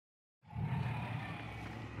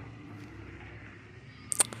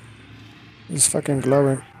He's fucking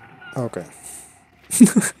glowing. Okay.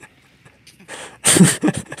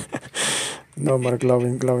 No more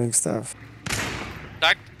glowing stuff.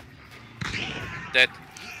 Tagged. Dead.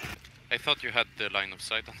 I thought you had the line of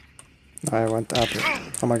sight. I went up.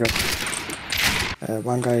 Oh my god.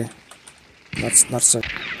 One guy. Not so.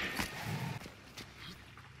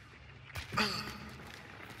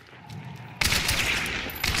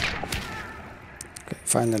 Okay,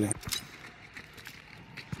 finally.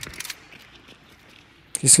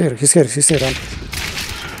 He's here.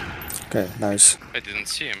 Okay, nice. I didn't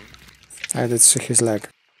see him. I did see his leg.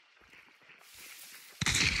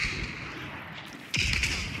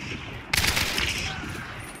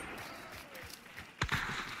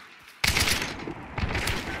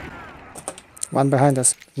 One behind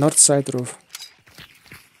us. North side roof.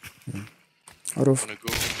 Roof. Wanna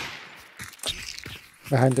go.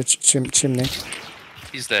 Behind the chimney.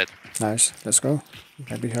 He's dead. Nice. Let's go.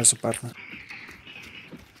 Maybe he has a partner.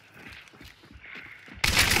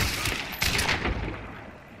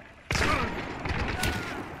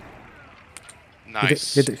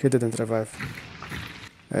 Nice. He didn't revive.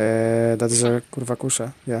 That is a kurwa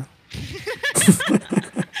kusza. Yeah.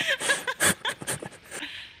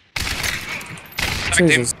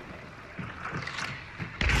 Jesus.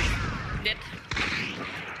 Dead.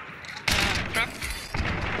 Drop.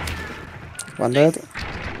 One dead.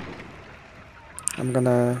 I'm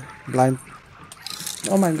gonna blind.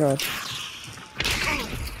 Oh my god.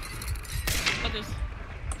 Podniósł.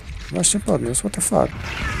 Właśnie podniósł. What the fuck?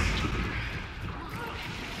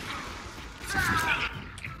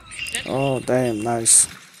 Oh damn, nice.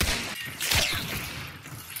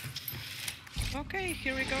 Okay,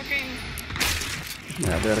 here we go again.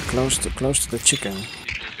 Yeah, they are close to the chicken. People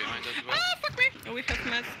behind as well. Ah, fuck me! We have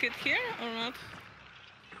med kit here or not?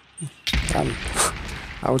 Run.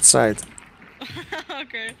 Outside.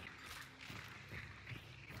 Okay.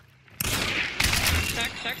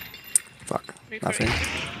 Tak. Fuck. Wait for Nothing. it.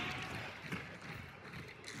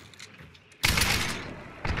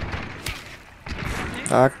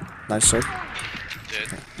 Tak. Nice shot. Dead.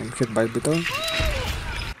 I'm hit by beetle.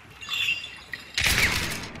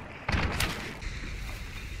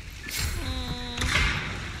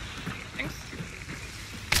 Thanks.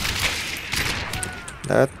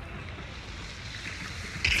 Dead.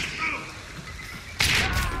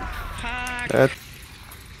 Fuck. Dead.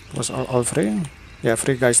 Was all three? Yeah,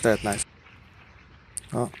 3 guys dead. Nice.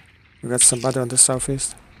 Oh, we got somebody on the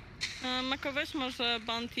southeast. Mako, weź może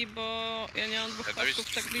bounty, bo ja nie mam dwóch There is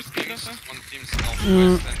pasków tak two blisko teams. trochę. One team's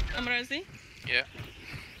southwest and I'm ready. yeah.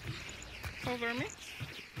 Cover me. Nice.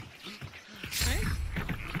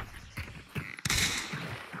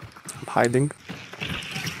 I'm hiding.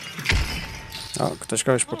 O, ktoś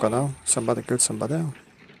kogoś pokonał. Somebody killed somebody.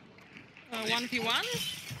 1v1.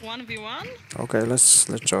 1v1. Okay, let's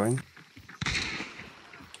join.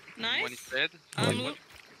 One Nice. is dead.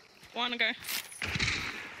 One guy.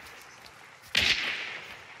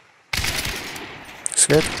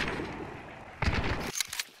 Skip.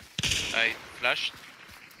 I flashed.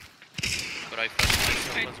 But I flashed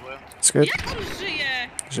myself as well. Skip. Jak on żyje?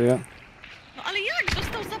 Żyje. No ale jak?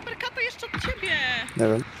 Dostał zaperkata jeszcze od ciebie. Nie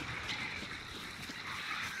wiem.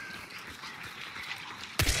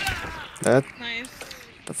 Dead. Nice.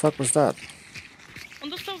 The fuck was that? On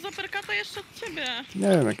dostał zaperkata jeszcze od ciebie. Nie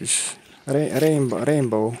wiem, jakiś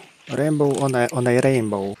rainbow on a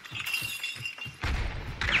rainbow.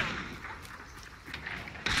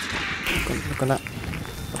 Gonna...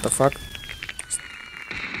 What the fuck?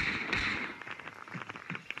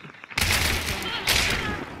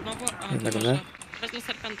 No bo... A, Jednego proszę. nie? Wezmę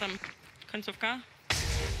serpentem. Końcówka.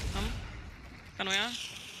 Tam. Skanuję.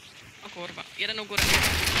 O kurwa. Jeden u góry.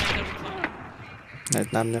 Będę rzucał.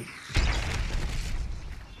 Nawet na mnie.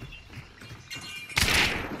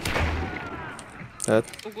 Dead.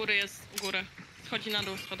 U góry jest, u góry. Schodzi na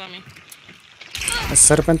dół schodami.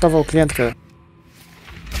 Serpentował klientkę.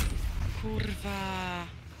 Kurwa.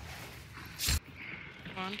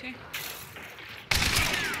 Bounty?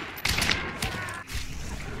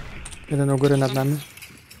 Jeden u góry nad nami.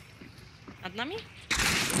 Nad nami?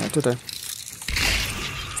 Nie, tutaj.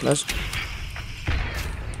 Flash.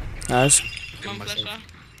 Nice. Mam flesza.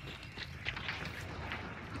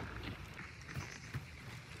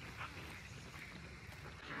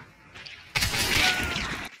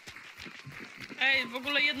 Ej, w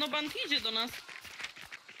ogóle jedno band idzie do nas.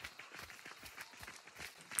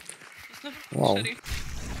 Znowu Wow. strzeli.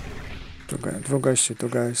 Dwóch gości, two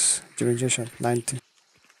guys. 90, 90.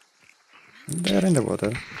 They are in the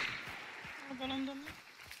water. O, balon do mnie.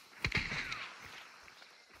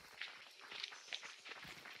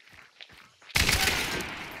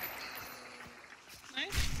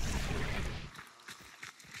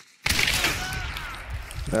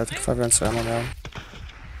 Dead, krwawi więcej ammo miałem.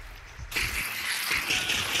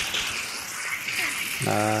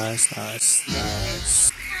 Nice.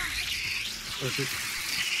 Push it.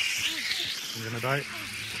 I'm gonna die.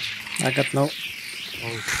 I got no.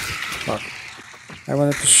 Oh, Fuck. I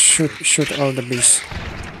wanted to shoot all the bees.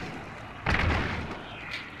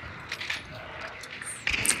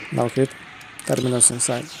 No hit. Terminus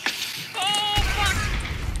inside. O, fuck!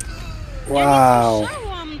 Wow!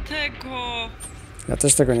 Słyszałam tego! Ja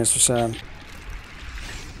też tego nie słyszałem.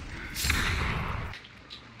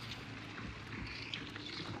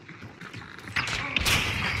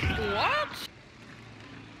 What?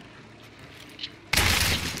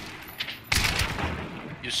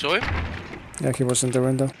 You saw him? Yeah, he was in the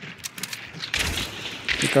window.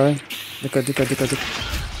 Decoy. Fuck.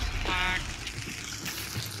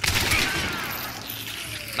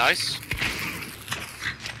 Nice.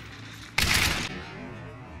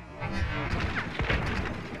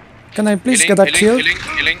 Can I please Healing, get a kill?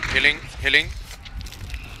 healing.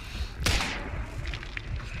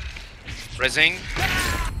 Resing.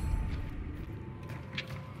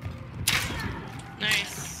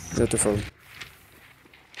 Nice. Beautiful.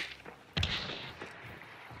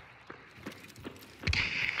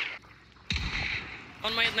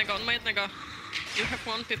 On ma jednego. You have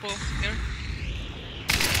one people here.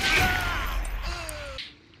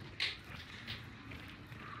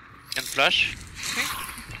 Can flash. Okay.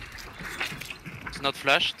 It's not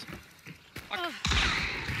flashed. Fuck.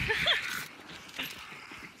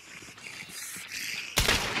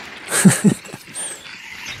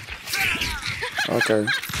 Okay.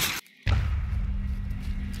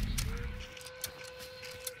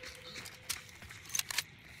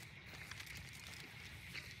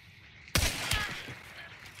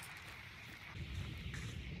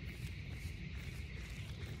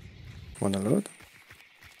 Wanna load?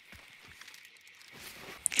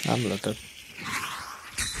 I'm loaded.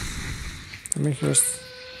 Let me here's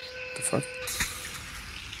the fuck.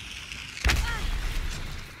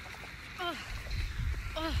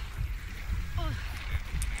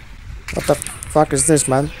 What the fuck is this,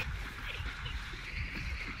 man?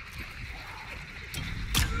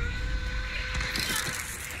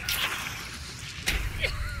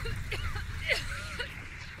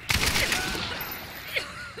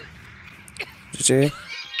 GG.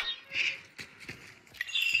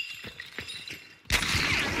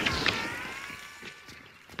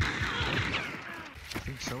 I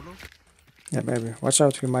think solo. Yeah, maybe. Watch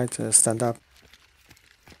out, he might stand up.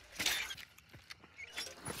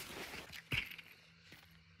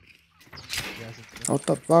 Yes, it's What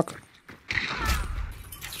the fuck?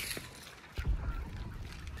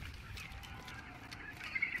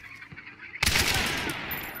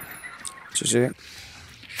 GG.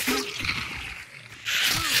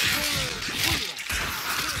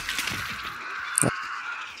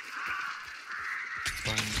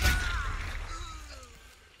 fine.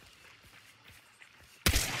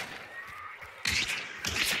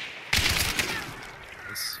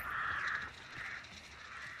 Nice.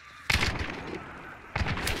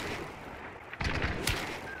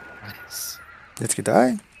 Nice. Did he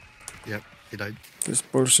die? Yep, he died. This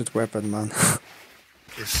bullshit weapon, man.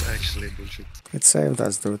 It's actually bullshit. It saved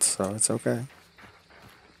us, dude, so it's okay.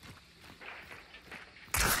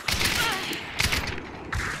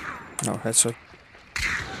 No, headshot.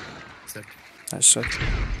 Step. Nice shot.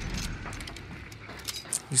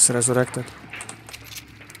 He's resurrected.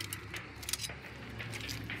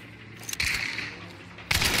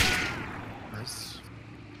 Nice.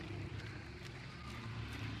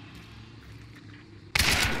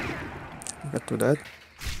 Got to that.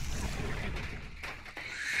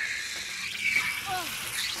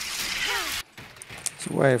 It's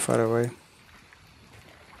way far away.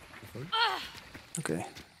 Okay,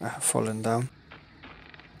 I have fallen down.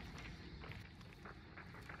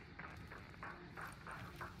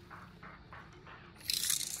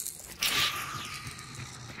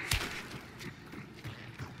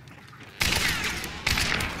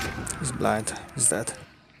 He's blind. He's dead.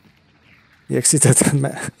 He exited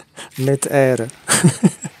mid-air.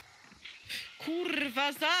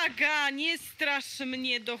 Kurwa, Zaga! Nie strasz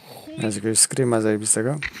mnie do chuj! Jest jakiegoś screama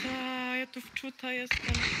zajebistego. Ja tu wczuta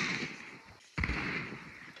jestem.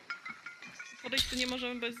 Podejść tu nie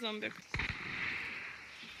możemy bez zombiek.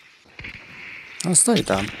 On stoi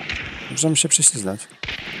tam. Możemy się prześliznąć.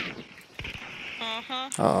 Aha,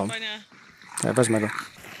 O. chyba nie. Ja wezmę go.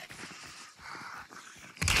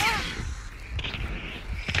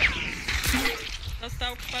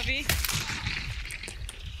 Dostał krwawi.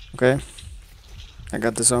 Okay. I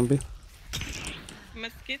got the zombie.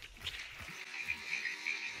 Medkit.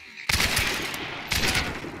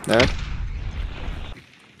 Dead.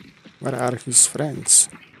 Where are his friends?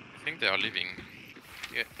 I think they are leaving.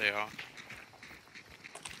 Yeah, they are.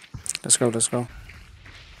 Let's go, let's go.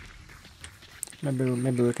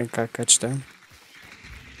 Maybe we can catch them.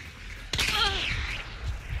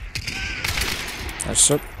 Nice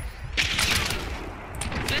shot.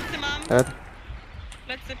 Plecy mam. Dead.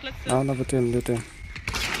 Plecy. No, no, do team.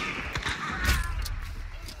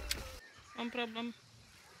 Mam problem.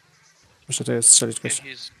 Muszę tutaj strzelić Okay, gościa.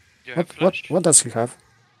 he's. Do you have What flash? does he have?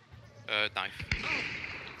 Knife.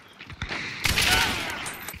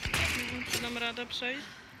 Czy dam radę przejść?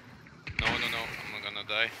 No, I'm gonna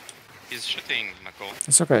die. He's shooting, Mako.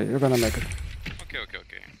 It's okay, you're gonna make it.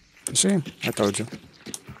 Okay. You see? I told you.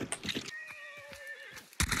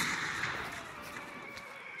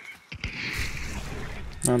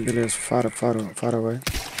 No, Billy is far away.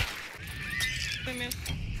 Tym jest.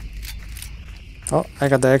 Oh, I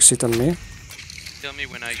got the exit on me. Tell me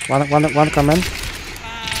when I. One coming.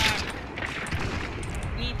 Fuck.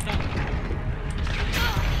 Nitro.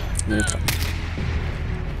 Nitro.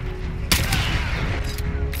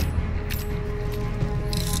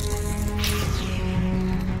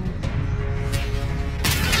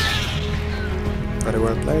 Very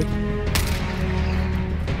well played.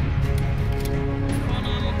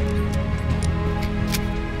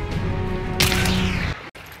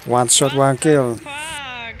 One shot, one kill.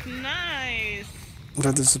 Fuck, nice.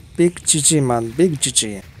 That is a big GG, man. Big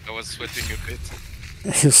GG. I was sweating a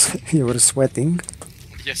bit. You were sweating.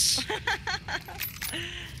 Yes.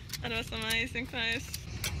 That was amazing, guys.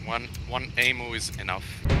 One ammo is enough.